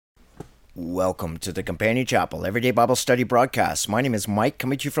Welcome to the Companion Chapel Everyday Bible Study broadcast. My name is Mike,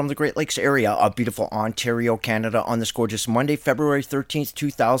 coming to you from the Great Lakes area of beautiful Ontario, Canada, on this gorgeous Monday, February 13th,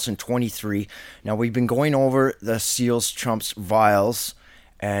 2023. Now, we've been going over the seals, trumps, vials,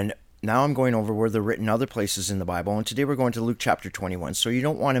 and now I'm going over where they're written other places in the Bible, and today we're going to Luke chapter 21, so you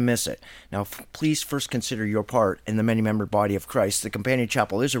don't want to miss it. Now, please first consider your part in the many-membered body of Christ. The Companion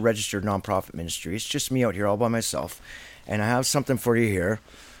Chapel is a registered nonprofit ministry. It's just me out here all by myself, and I have something for you here.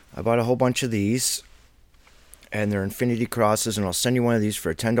 I bought a whole bunch of these, and they're infinity crosses, and I'll send you one of these for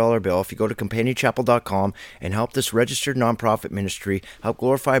a $10 bill if you go to companionchapel.com and help this registered nonprofit ministry, help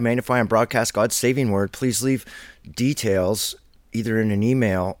glorify, magnify, and broadcast God's saving word. Please leave details either in an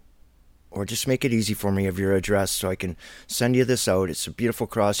email or just make it easy for me of your address so I can send you this out. It's a beautiful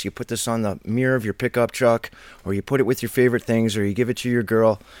cross. You put this on the mirror of your pickup truck, or you put it with your favorite things, or you give it to your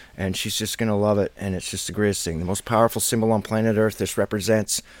girl, and she's just going to love it, and it's just the greatest thing. The most powerful symbol on planet Earth. This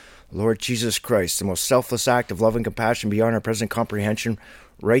represents Lord Jesus Christ, the most selfless act of love and compassion beyond our present comprehension.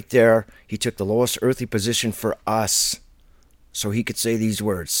 Right there, he took the lowest earthly position for us, so he could say these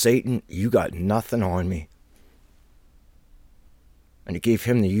words: Satan, you got nothing on me. And it gave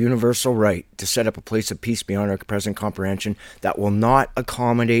him the universal right to set up a place of peace beyond our present comprehension that will not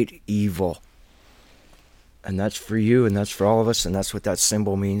accommodate evil. And that's for you, and that's for all of us, and that's what that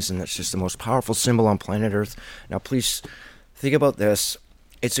symbol means, and that's just the most powerful symbol on planet Earth. Now, please think about this.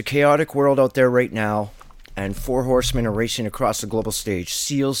 It's a chaotic world out there right now, and four horsemen are racing across the global stage: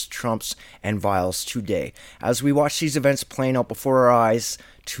 seals, trumps, and vials today. As we watch these events playing out before our eyes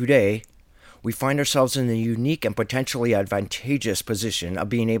today, we find ourselves in the unique and potentially advantageous position of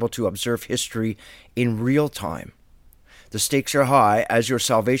being able to observe history in real time. The stakes are high, as your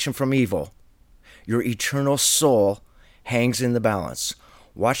salvation from evil, your eternal soul, hangs in the balance.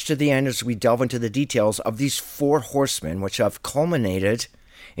 Watch to the end as we delve into the details of these four horsemen, which have culminated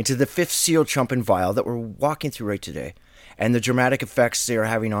into the fifth seal, trump, and vial that we're walking through right today, and the dramatic effects they are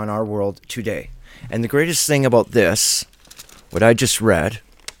having on our world today. And the greatest thing about this, what I just read,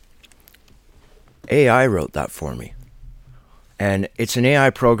 AI wrote that for me. And it's an AI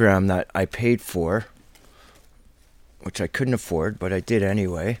program that I paid for, which I couldn't afford, but I did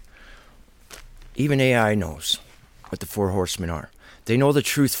anyway. Even AI knows what the four horsemen are. They know the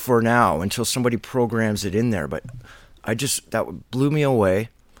truth for now until somebody programs it in there. But that blew me away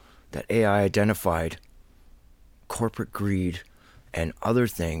that AI identified corporate greed and other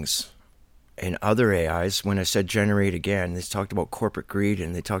things in other AIs. When I said generate again, they talked about corporate greed,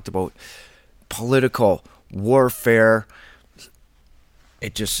 and they talked about political warfare.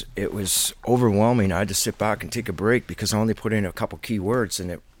 It was overwhelming. I had to sit back and take a break because I only put in a couple key words,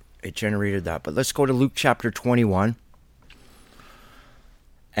 and it generated that. But let's go to Luke chapter 21.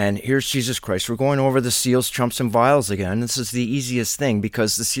 And here's Jesus Christ. We're going over the seals, trumps, and vials again. This is the easiest thing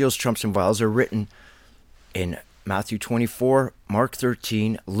because the seals, trumps, and vials are written in Matthew 24, Mark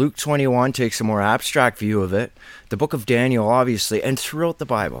 13, Luke 21 takes a more abstract view of it. The book of Daniel, obviously, and throughout the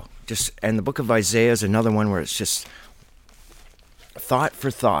Bible. And the book of Isaiah is another one where it's just thought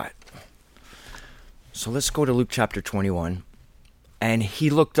for thought. So let's go to Luke chapter 21. And he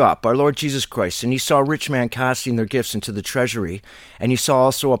looked up, our Lord Jesus Christ, and he saw a rich man casting their gifts into the treasury. And he saw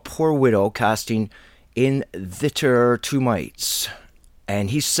also a poor widow casting in thither 2 mites.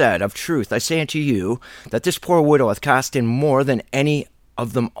 And he said, Of truth, I say unto you, that this poor widow hath cast in more than any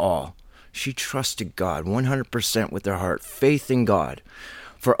of them all. She trusted God 100% with their heart, faith in God.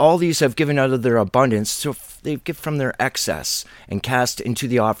 For all these have given out of their abundance, so they give from their excess, and cast into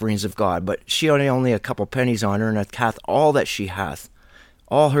the offerings of God. But she had only a couple pennies on her, and hath all that she hath.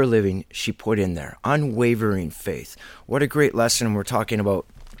 All her living she put in there. Unwavering faith. What a great lesson we're talking about.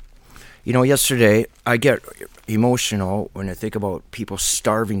 You know, yesterday, I get emotional when I think about people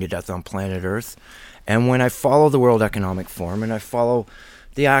starving to death on planet Earth. And when I follow the World Economic Forum, and I follow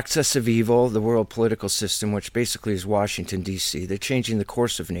the axis of evil, the world political system, which basically is Washington, D.C., they're changing the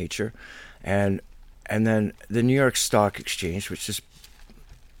course of nature. And then the New York Stock Exchange, which is,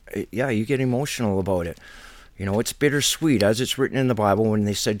 yeah, you get emotional about it. You know, it's bittersweet, as it's written in the Bible when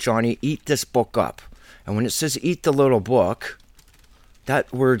they said, Johnny, eat this book up. And when it says eat the little book,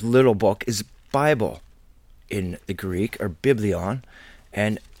 that word little book is Bible in the Greek, or biblion,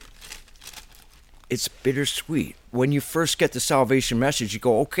 and it's bittersweet. When you first get the salvation message, you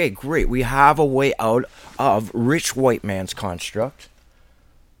go, okay, great, we have a way out of rich white man's construct.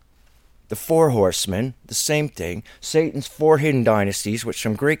 The four horsemen, the same thing. Satan's four hidden dynasties, which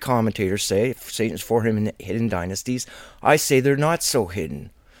some great commentators say, Satan's four hidden dynasties. I say they're not so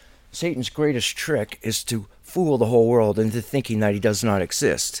hidden. Satan's greatest trick is to fool the whole world into thinking that he does not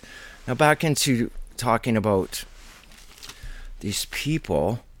exist. Now back into talking about these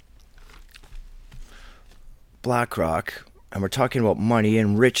people BlackRock, and we're talking about money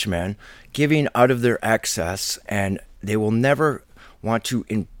and rich men giving out of their excess, and they will never want to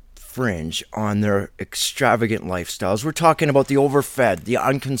infringe on their extravagant lifestyles. We're talking about the overfed, the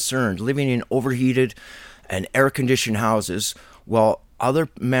unconcerned, living in overheated and air-conditioned houses, while other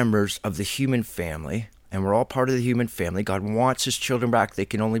members of the human family, and we're all part of the human family, God wants his children back. They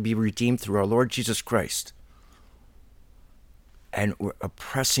can only be redeemed through our Lord Jesus Christ. And we're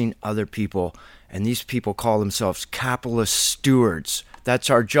oppressing other people, and these people call themselves capitalist stewards. That's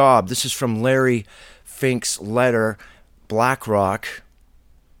our job. This is from Larry Fink's letter, BlackRock,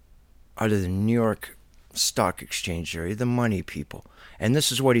 out of the New York Stock Exchange area, the money people. And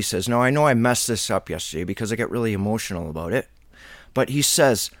this is what he says. Now, I know I messed this up yesterday because I get really emotional about it, but he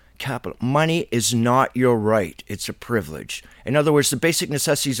says, money is not your right. It's a privilege. In other words, the basic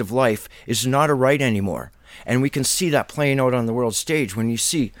necessities of life is not a right anymore. And we can see that playing out on the world stage when you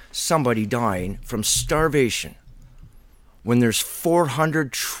see somebody dying from starvation, when there's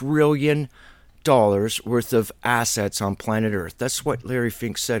 $400 trillion worth of assets on planet Earth. That's what Larry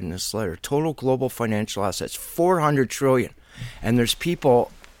Fink said in this letter. Total global financial assets, $400 trillion. And there's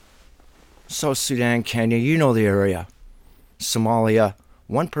people, South Sudan, Kenya, you know the area, Somalia,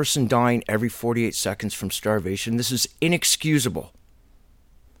 one person dying every 48 seconds from starvation. This is inexcusable.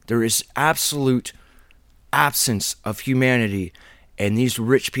 There is absolute absence of humanity in these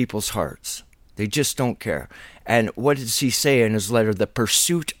rich people's hearts. They just don't care. And what does he say in his letter? The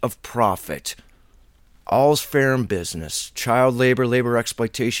pursuit of profit. All's fair in business. Child labor, labor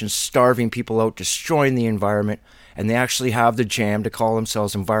exploitation, starving people out, destroying the environment. And they actually have the jam to call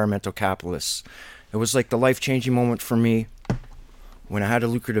themselves environmental capitalists. It was like the life-changing moment for me when I had a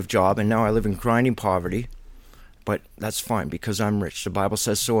lucrative job, and now I live in grinding poverty. But that's fine because I'm rich. The Bible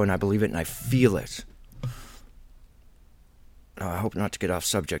says so, and I believe it, and I feel it. I hope not to get off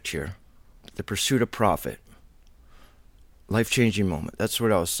subject here. The pursuit of profit. Life-changing moment. That's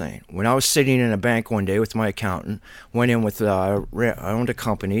what I was saying. When I was sitting in a bank one day with my accountant, went in with, I owned a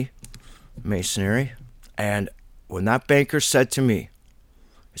company, masonry, and when that banker said to me,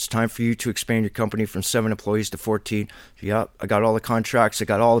 it's time for you to expand your company from 7 employees to 14. Yep, I got all the contracts. I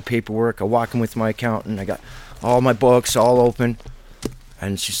got all the paperwork. I walk in with my accountant. I got all my books all open.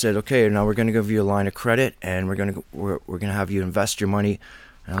 And she said, okay, now we're going to give you a line of credit, and we're going to have you invest your money.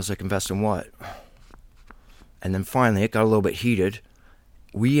 And I was like, invest in what? And then finally, it got a little bit heated.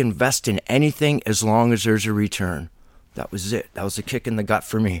 We invest in anything as long as there's a return. That was it. That was a kick in the gut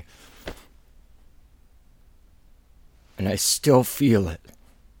for me. And I still feel it.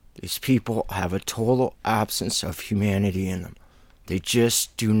 These people have a total absence of humanity in them. They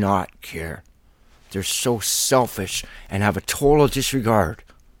just do not care. They're so selfish and have a total disregard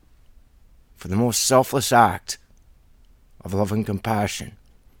for the most selfless act of love and compassion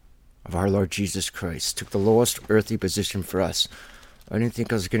of our Lord Jesus Christ. Took the lowest earthly position for us. I didn't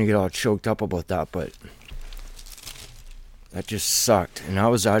think I was going to get all choked up about that, but that just sucked. And I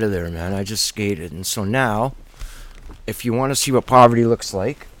was out of there, man. I just skated. And so now, if you want to see what poverty looks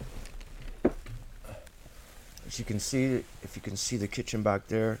like, as you can see, if you can see the kitchen back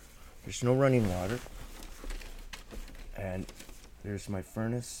there, there's no running water. And there's my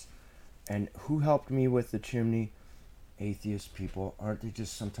furnace. And who helped me with the chimney? Atheist people. Aren't they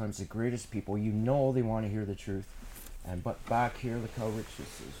just sometimes the greatest people? You know they want to hear the truth. And but back here, look how rich this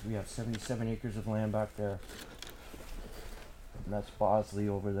is. We have 77 acres of land back there. And that's Bosley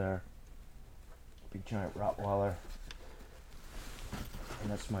over there. Big giant Rottweiler.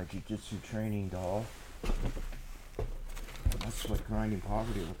 And that's my jiu-jitsu training doll. That's what grinding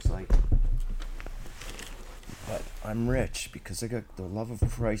poverty looks like. But I'm rich because I got the love of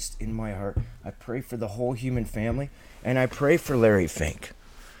Christ in my heart. I pray for the whole human family, and I pray for Larry Fink.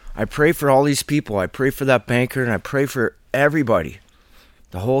 I pray for all these people. I pray for that banker, and I pray for everybody,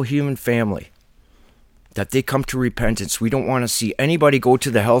 the whole human family, that they come to repentance. We don't want to see anybody go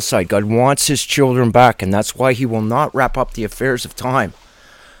to the hell side. God wants his children back, and that's why he will not wrap up the affairs of time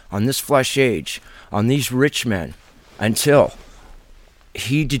on this flesh age, on these rich men, until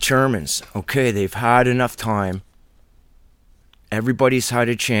he determines, okay, they've had enough time. Everybody's had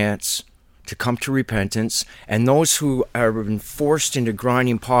a chance to come to repentance. And those who have been forced into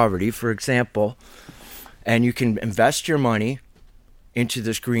grinding poverty, for example, and you can invest your money into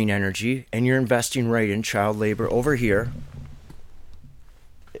this green energy, and you're investing right in child labor over here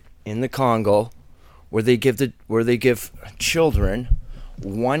in the Congo, where they give children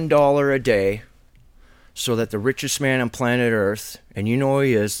 $1 a day, so that the richest man on planet Earth, and you know who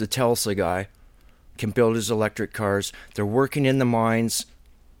he is, the Tesla guy, can build his electric cars. They're working in the mines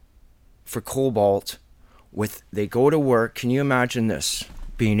for cobalt. They go to work. Can you imagine this?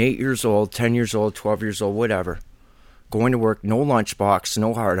 being 8 years old, 10 years old, 12 years old, whatever, going to work, no lunchbox,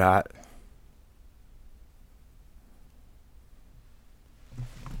 no hard hat.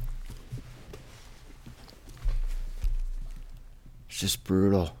 It's just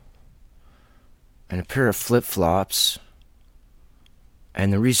brutal. And a pair of flip-flops.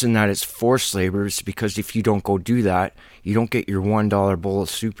 And the reason that it's forced labor is because if you don't go do that, you don't get your $1 bowl of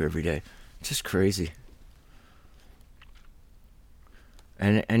soup every day. It's just crazy.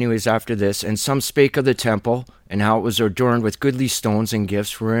 And anyways, after this, and some spake of the temple and how it was adorned with goodly stones and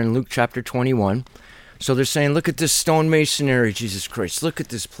gifts. We're in Luke chapter 21. So they're saying, look at this stone masonry, Jesus Christ. Look at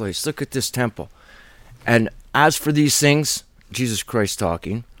this place. Look at this temple. And as for these things, Jesus Christ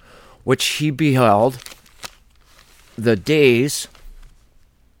talking, which he beheld, the days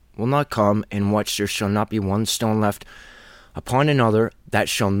will not come in which there shall not be one stone left upon another that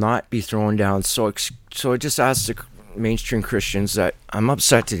shall not be thrown down. So I just asked the mainstream Christians that I'm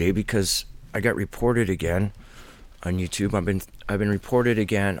upset today because I got reported again on YouTube. I've been reported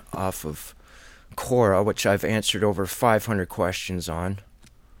again off of Quora, which I've answered over 500 questions on,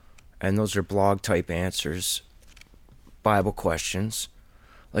 and those are blog type answers, Bible questions.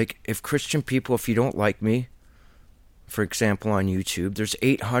 Like, if Christian people, if you don't like me, for example, on YouTube, there's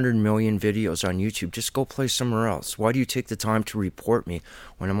 800 million videos on YouTube. Just go play somewhere else. Why do you take the time to report me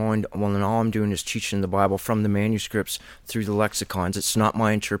when all I'm doing is teaching the Bible from the manuscripts through the lexicons? It's not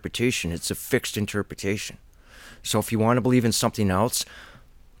my interpretation. It's a fixed interpretation. So if you want to believe in something else,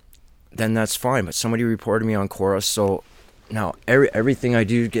 then that's fine. But somebody reported me on Quora, so now everything I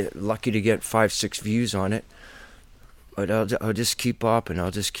do, get lucky to get 5-6 views on it. But I'll just keep up, and I'll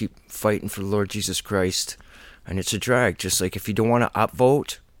just keep fighting for the Lord Jesus Christ. And it's a drag. Just like if you don't want to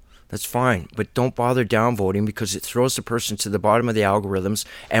upvote, that's fine. But don't bother downvoting, because it throws the person to the bottom of the algorithms.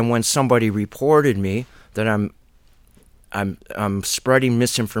 And when somebody reported me that I'm spreading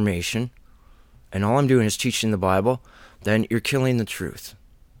misinformation, and all I'm doing is teaching the Bible, then you're killing the truth.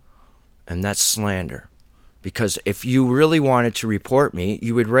 And that's slander. Because if you really wanted to report me,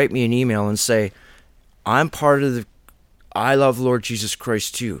 you would write me an email and say, I love Lord Jesus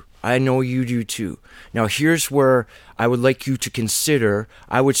Christ too. I know you do too. Now here's where I would like you to consider.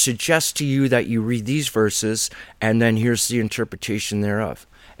 I would suggest to you that you read these verses, and then here's the interpretation thereof.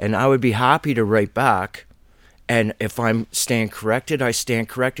 And I would be happy to write back. And if I'm stand corrected, I stand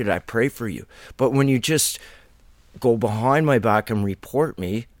corrected. I pray for you. But when you just go behind my back and report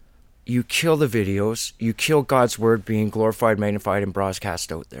me, you kill the videos. You kill God's word being glorified, magnified, and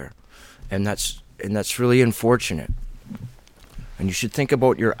broadcast out there. And that's really unfortunate. And you should think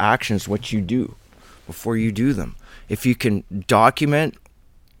about your actions, what you do, before you do them. If you can document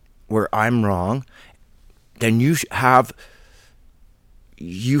where I'm wrong, then you have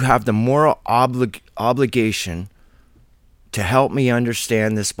the moral obligation to help me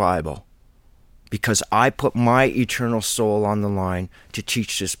understand this Bible, because I put my eternal soul on the line to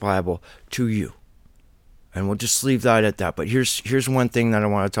teach this Bible to you. And we'll just leave that at that. But here's one thing that I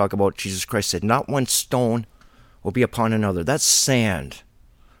want to talk about. Jesus Christ said, not one stone will be upon another. That's sand.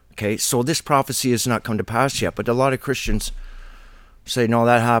 Okay, so this prophecy has not come to pass yet, but a lot of Christians say, no,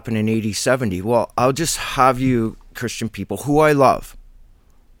 that happened in AD 70. Well, I'll just have you, Christian people, who I love,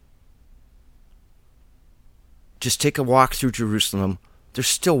 just take a walk through Jerusalem. There's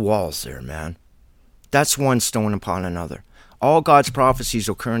still walls there, man. That's one stone upon another. All God's prophecies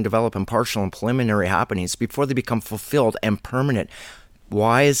occur and develop in partial and preliminary happenings before they become fulfilled and permanent.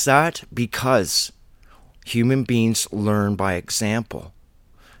 Why is that? Because human beings learn by example.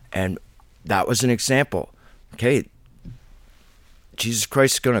 And that was an example. Okay, Jesus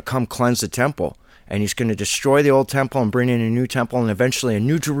Christ is going to come cleanse the temple. And he's going to destroy the old temple and bring in a new temple, and eventually a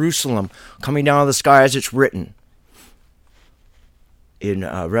new Jerusalem coming down out of the sky, as it's written in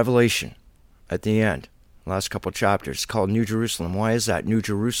Revelation at the end. Last couple chapters. It's called New Jerusalem. Why is that? New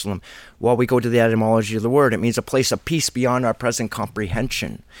Jerusalem. Well, we go to the etymology of the word. It means a place of peace beyond our present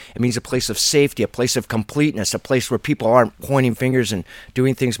comprehension. It means a place of safety, a place of completeness, a place where people aren't pointing fingers and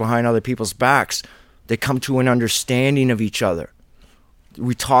doing things behind other people's backs. They come to an understanding of each other.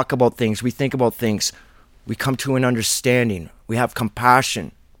 We talk about things. We think about things. We come to an understanding. We have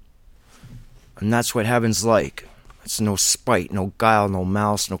compassion. And that's what heaven's like. It's no spite, no guile, no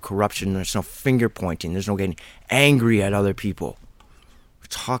malice, no corruption. There's no finger pointing. There's no getting angry at other people. We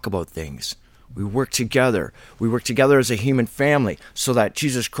talk about things. We work together. We work together as a human family so that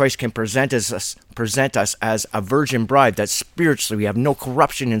Jesus Christ can present us as a virgin bride, that spiritually we have no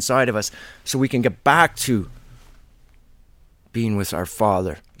corruption inside of us, so we can get back to being with our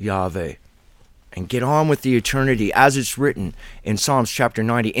Father, Yahweh, and get on with the eternity as it's written in Psalms chapter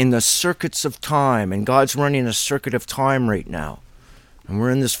 90, in the circuits of time. And God's running a circuit of time right now. And we're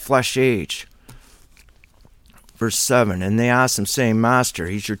in this flesh age. Verse 7, and they asked him, saying, Master,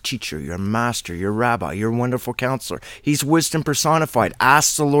 he's your teacher, your master, your rabbi, your wonderful counselor. He's wisdom personified.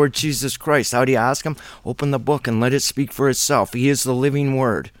 Ask the Lord Jesus Christ. How do you ask him? Open the book and let it speak for itself. He is the living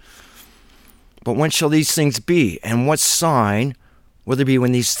word. But when shall these things be? And what sign will there be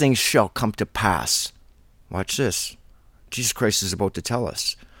when these things shall come to pass? Watch this. Jesus Christ is about to tell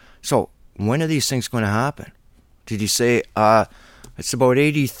us. So, when are these things going to happen? Did he say, it's about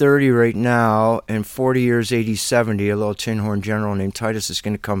 80-30 right now, and 40 years 80-70, a little tin horn general named Titus is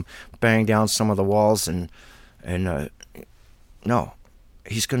going to come bang down some of the walls and no,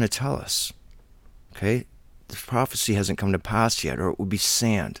 he's going to tell us. Okay? The prophecy hasn't come to pass yet, or it would be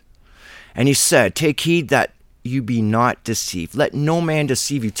sand. And he said, take heed that you be not deceived. Let no man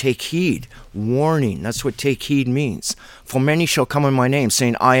deceive you. Take heed. Warning. That's what take heed means. For many shall come in my name,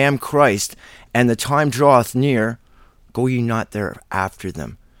 saying, I am Christ, and the time draweth near. Go ye not there after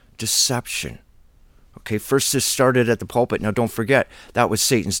them. Deception. Okay, first this started at the pulpit. Now don't forget, that was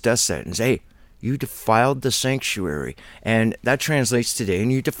Satan's death sentence. Hey, you defiled the sanctuary. And that translates today,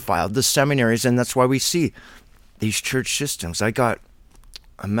 and you defiled the seminaries. And that's why we see these church systems. I got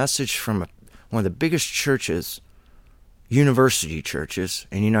a message from one of the biggest churches, university churches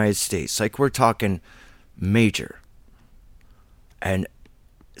in the United States. Like we're talking major. And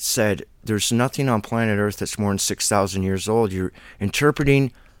it said, there's nothing on planet Earth that's more than 6,000 years old. You're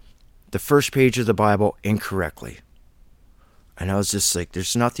interpreting the first page of the Bible incorrectly. And I was just like,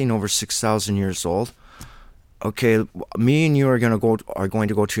 there's nothing over 6,000 years old. Okay, me and you are going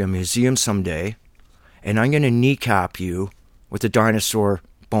to go to a museum someday, and I'm going to kneecap you with a dinosaur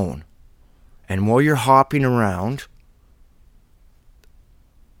bone. And while you're hopping around,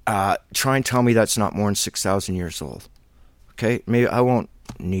 try and tell me that's not more than 6,000 years old. Okay, maybe I won't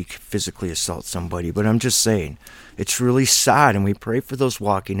physically assault somebody, but I'm just saying, it's really sad, and we pray for those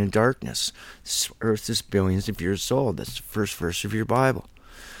walking in darkness. This earth is billions of years old. That's the first verse of your Bible.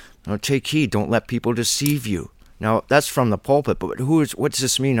 Now take heed, don't let people deceive you. Now that's from the pulpit, but what does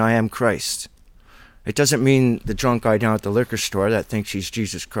this mean? I am Christ. It doesn't mean the drunk guy down at the liquor store that thinks he's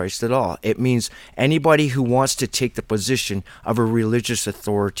Jesus Christ at all. It means anybody who wants to take the position of a religious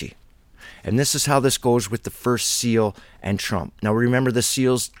authority. And this is how this goes with the first seal and trump. Now remember, the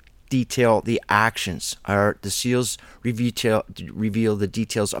seals detail the actions. The seals reveal the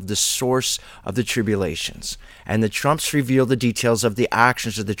details of the source of the tribulations. And the trumps reveal the details of the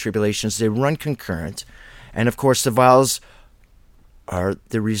actions of the tribulations. They run concurrent. And of course the vials are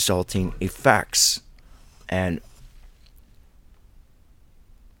the resulting effects. And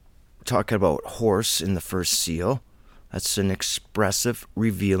talking about horse in the first seal, that's an expressive,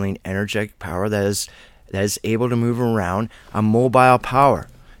 revealing, energetic power that is able to move around, a mobile power.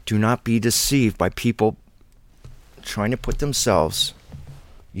 Do not be deceived by people trying to put themselves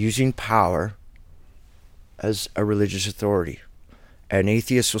using power as a religious authority. An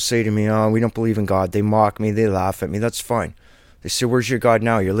atheist will say to me, oh, we don't believe in God. They mock me. They laugh at me. That's fine. They say, where's your God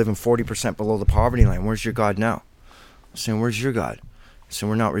now? You're living 40% below the poverty line. Where's your God now? I'm saying, where's your God? So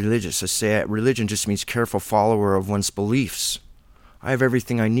we're not religious. I say religion just means careful follower of one's beliefs. I have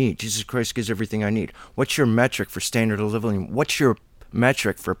everything I need. Jesus Christ gives everything I need. What's your metric for standard of living? What's your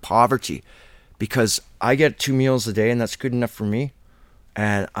metric for poverty? Because I get 2 meals a day, and that's good enough for me.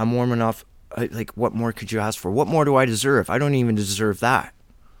 And I'm warm enough. Like, what more could you ask for? What more do I deserve? I don't even deserve that.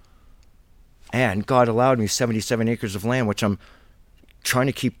 And God allowed me 77 acres of land, which I'm trying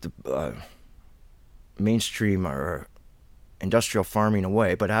to keep the mainstream or industrial farming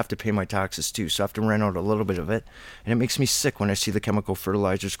away, but I have to pay my taxes too, so I have to rent out a little bit of it. And it makes me sick when I see the chemical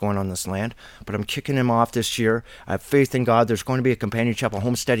fertilizers going on this land. But I'm kicking them off this year. I have faith in God. There's going to be a companion chapel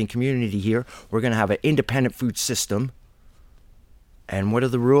homesteading community here. We're going to have an independent food system. And what are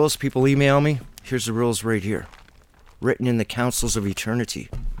the rules? People email me. Here's the rules right here, written in the councils of eternity.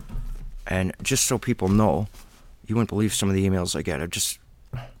 And just so people know, you wouldn't believe some of the emails I get.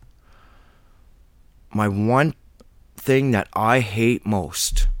 My one thing that I hate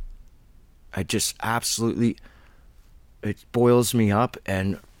most, I just absolutely, it boils me up,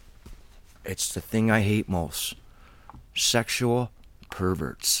 and it's the thing I hate most. Sexual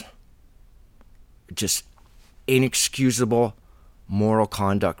perverts. Just inexcusable moral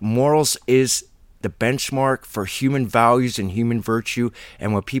conduct. Morals is the benchmark for human values and human virtue.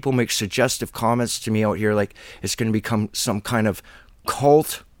 And when people make suggestive comments to me out here, like it's going to become some kind of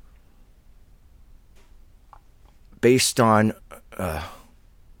cult based on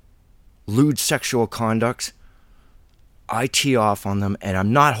lewd sexual conduct, I tee off on them, and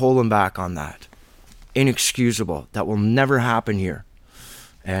I'm not holding back on that. Inexcusable. That will never happen here.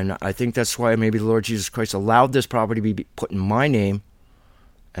 And I think that's why maybe the Lord Jesus Christ allowed this property to be put in my name,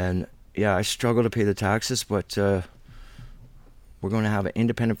 And yeah, I struggle to pay the taxes, but we're going to have an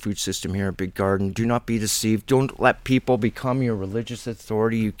independent food system here at Big Garden. Do not be deceived. Don't let people become your religious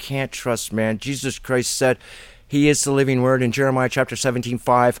authority. You can't trust man. Jesus Christ said he is the living word in Jeremiah chapter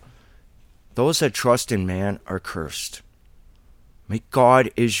 17:5. Those that trust in man are cursed. Make God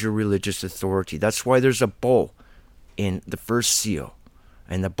is your religious authority. That's why there's a bow in the first seal.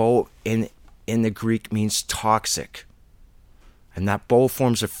 And the bow in the Greek means toxic. And that bow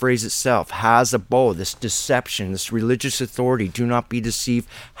forms a phrase itself. Has a bow. This deception, this religious authority, do not be deceived,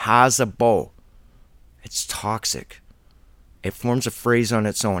 has a bow. It's toxic. It forms a phrase on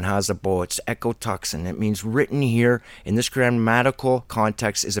its own, has a bow. It's ecotoxin. It means written here in this grammatical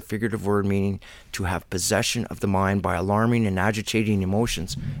context is a figurative word meaning to have possession of the mind by alarming and agitating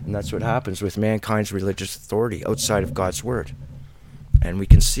emotions. And that's what happens with mankind's religious authority outside of God's word. And we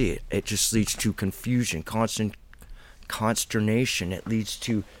can see it. It just leads to confusion, constant consternation. It leads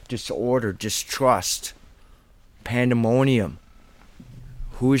to disorder, distrust, pandemonium.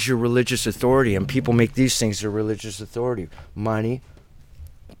 Who is your religious authority? And people make these things their religious authority. Money,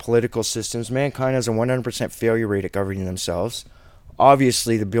 political systems. Mankind has a 100% failure rate at governing themselves.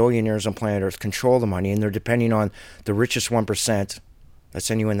 Obviously, the billionaires on planet Earth control the money, and they're depending on the richest 1%. That's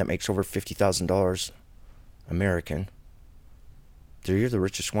anyone that makes over $50,000 American. They're the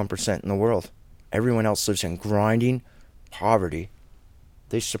richest 1% in the world. Everyone else lives in grinding poverty.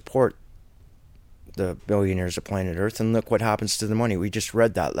 They support the billionaires of planet Earth, and look what happens to the money. We just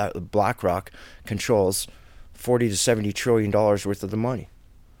read that BlackRock controls $40 to $70 trillion worth of the money.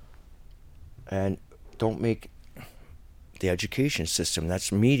 And don't make the education system,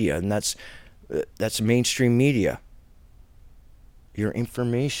 that's media, and that's mainstream media. Your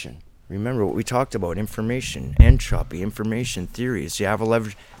information. Remember what we talked about, information, entropy, information theories. You have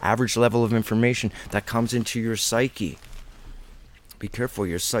an average level of information that comes into your psyche. Be careful.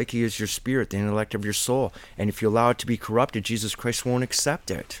 Your psyche is your spirit, the intellect of your soul. And if you allow it to be corrupted, Jesus Christ won't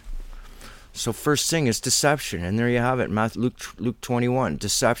accept it. So first thing is deception. And there you have it, Luke 21,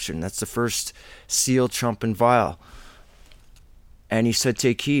 deception. That's the first seal, trump, and vial. And he said,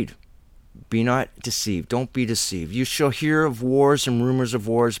 take heed. Be not deceived. Don't be deceived. You shall hear of wars and rumors of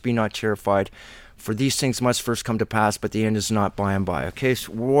wars. Be not terrified. For these things must first come to pass, but the end is not by and by. Okay,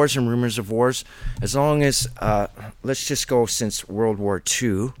 so wars and rumors of wars. As long as, let's just go since World War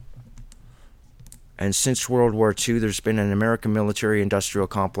II. And since World War II, there's been an American military-industrial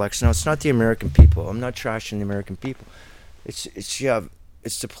complex. Now, it's not the American people. I'm not trashing the American people. It's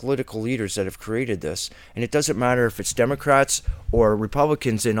the political leaders that have created this. And it doesn't matter if it's Democrats or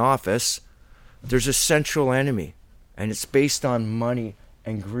Republicans in office. There's a central enemy. And it's based on money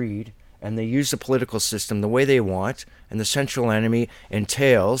and greed. And they use the political system the way they want. And the central enemy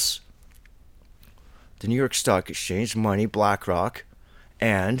entails the New York Stock Exchange, money, BlackRock,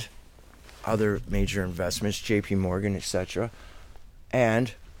 and other major investments, JP Morgan, etc.,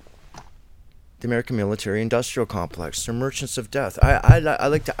 and the American military-industrial complex. They're merchants of death. I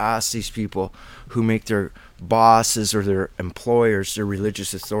like to ask these people who make their bosses or their employers their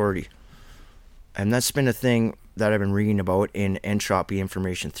religious authority. And that's been a thing that I've been reading about in entropy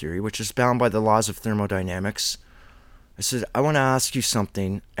information theory, which is bound by the laws of thermodynamics. I said, I want to ask you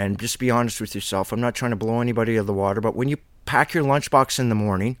something, and just be honest with yourself. I'm not trying to blow anybody out of the water, but when you pack your lunchbox in the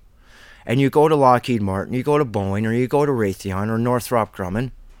morning, and you go to Lockheed Martin, you go to Boeing, or you go to Raytheon, or Northrop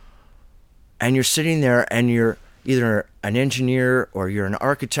Grumman, and you're sitting there, and you're either an engineer, or you're an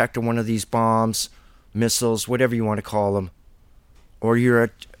architect of one of these bombs, missiles, whatever you want to call them, or you're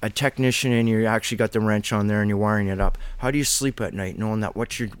a technician and you actually got the wrench on there and you're wiring it up. How do you sleep at night knowing that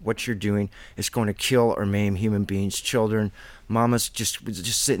what you're doing is going to kill or maim human beings, children? Mama's just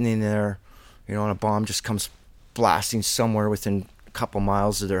sitting in there, and a bomb just comes blasting somewhere within a couple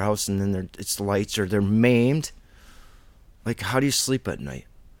miles of their house, and then it's the lights, or they're maimed. Like, how do you sleep at night?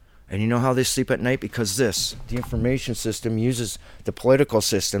 And you know how they sleep at night? Because the information system uses the political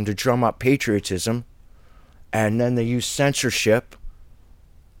system to drum up patriotism, and then they use censorship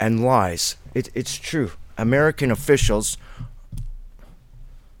and lies. It's true. American officials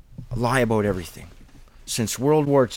lie about everything. Since World War